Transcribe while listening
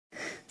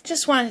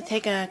Just wanted to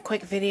take a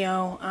quick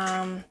video.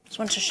 Just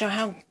wanted to show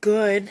how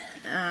good,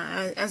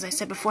 as I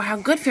said before, how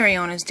good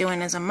Firiona is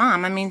doing as a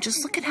mom. I mean,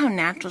 just look at how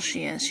natural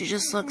she is. She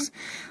just looks,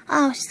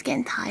 oh, she's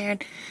getting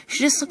tired. She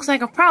just looks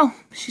like a pro.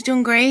 She's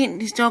doing great.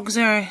 These dogs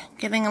are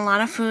getting a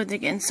lot of food. They're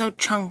getting so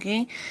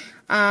chunky.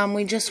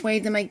 We just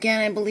weighed them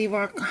again. I believe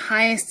our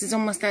highest is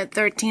almost at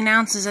 13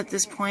 ounces at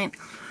this point.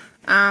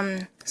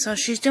 So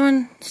she's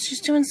doing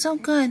so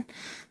good.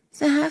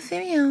 So hi,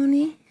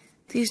 Firiona.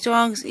 These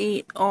dogs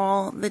eat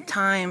all the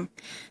time,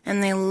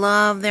 and they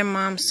love their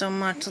mom so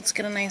much. Let's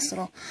get a nice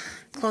little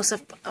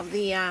close-up of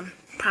the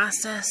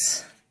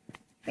process.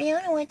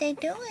 Firiona, what they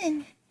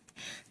doing?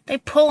 They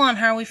pull on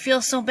her. We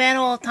feel so bad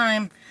all the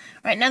time.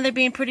 Right now they're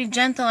being pretty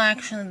gentle,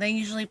 actually. They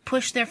usually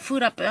push their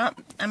foot up.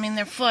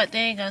 Their foot.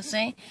 There you go,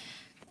 see?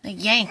 They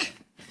yank.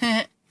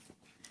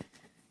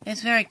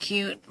 It's very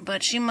cute,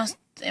 but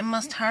it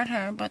must hurt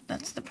her, but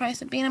that's the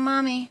price of being a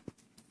mommy.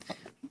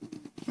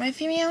 Right,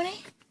 Firiona?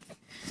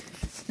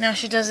 Now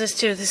she does this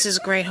too. This is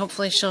great.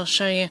 Hopefully she'll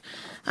show you.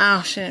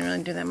 Oh, she didn't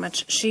really do that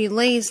much. She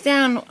lays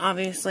down,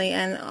 obviously,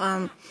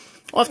 and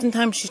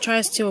oftentimes she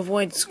tries to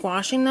avoid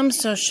squashing them,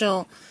 so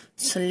she'll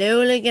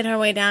slowly get her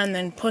way down and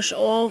then push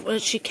all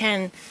that she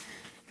can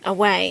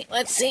away.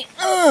 Let's see.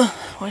 Oh,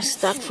 we're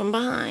stuck from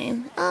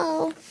behind.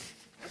 Oh.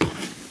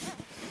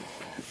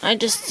 I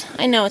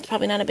know it's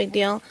probably not a big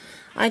deal.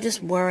 I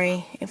just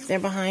worry if they're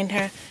behind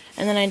her.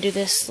 And then I do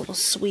this little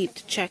sweep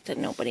to check that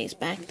nobody's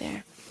back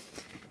there.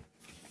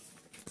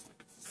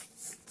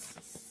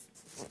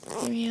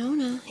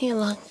 Firiona, here,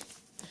 look.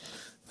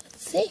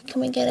 Let's see,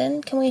 can we get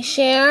in? Can we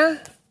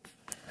share?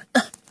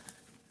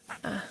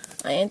 I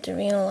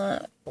intervene a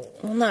lot.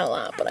 Well, not a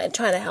lot, but I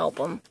try to help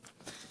them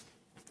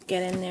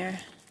get in there.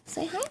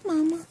 Say hi,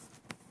 Mama.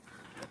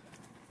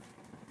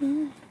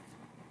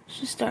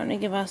 She's starting to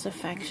give us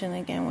affection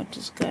again, which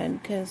is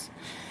good, because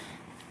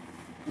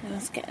I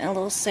was getting a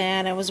little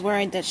sad. I was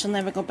worried that she'll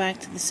never go back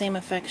to the same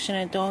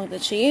affectionate dog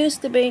that she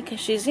used to be, because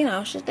she's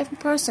a different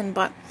person,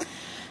 but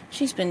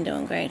she's been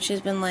doing great.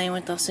 She's been laying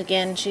with us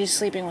again. She's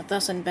sleeping with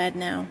us in bed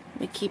now.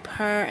 We keep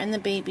her and the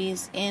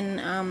babies in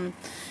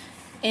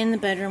the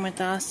bedroom with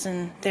us,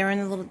 and they're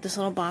in this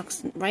little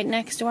box right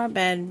next to our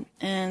bed.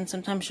 And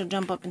sometimes she'll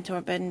jump up into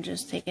our bed and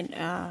just take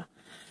a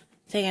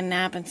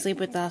nap and sleep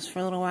with us for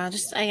a little while.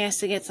 Just, I guess,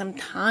 to get some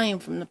time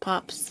from the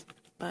pups.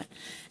 But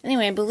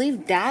anyway, I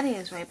believe Daddy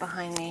is right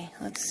behind me.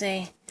 Let's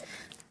see.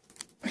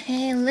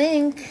 Hey,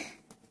 Link.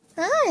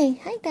 Hi,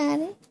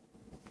 Daddy.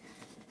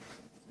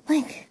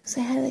 Link,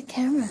 say hi to the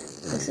camera.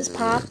 This is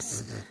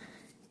Pops.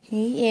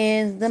 He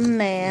is the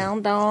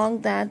male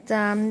dog that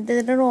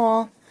did it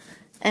all.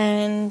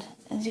 And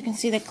as you can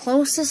see, the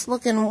closest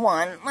looking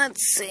one.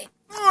 Let's see.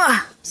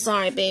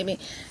 Sorry, baby.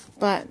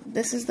 But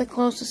this is the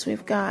closest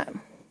we've got.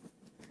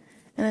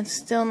 And it's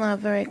still not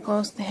very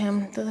close to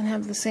him. It doesn't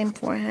have the same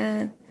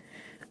forehead.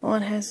 All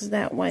it has is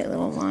that white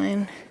little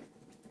line.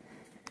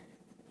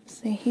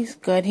 See, he's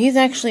good. He's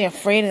actually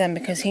afraid of them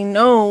because he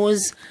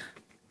knows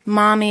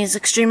Mommy is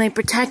extremely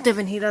protective,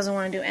 and he doesn't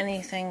want to do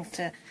anything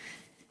to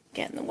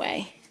get in the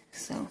way.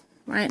 So,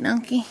 right,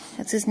 Nunky?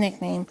 That's his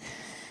nickname.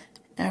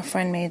 Our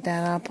friend made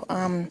that up.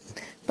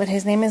 But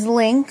his name is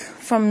Link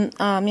from,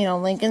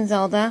 Link and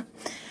Zelda.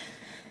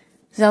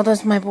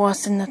 Zelda's my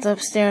boss, and that's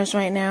upstairs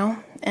right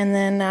now. And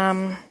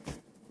then,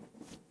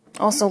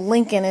 also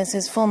Lincoln is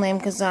his full name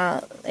because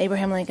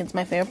Abraham Lincoln's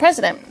my favorite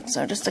president.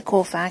 So just a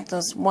cool fact.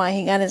 That's why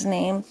he got his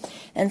name.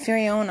 And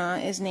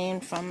Firiona is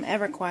named from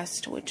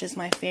EverQuest, which is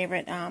my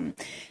favorite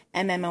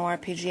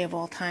MMORPG of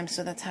all time.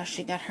 So that's how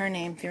she got her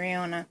name,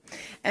 Firiona.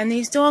 And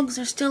these dogs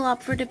are still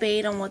up for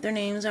debate on what their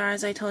names are.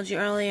 As I told you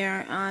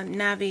earlier,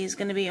 Navi is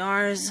going to be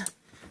ours.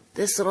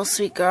 This little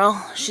sweet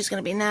girl, she's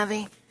going to be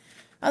Navi.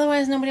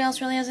 Otherwise, nobody else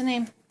really has a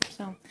name.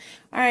 So,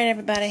 alright,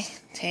 everybody.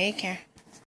 Take care.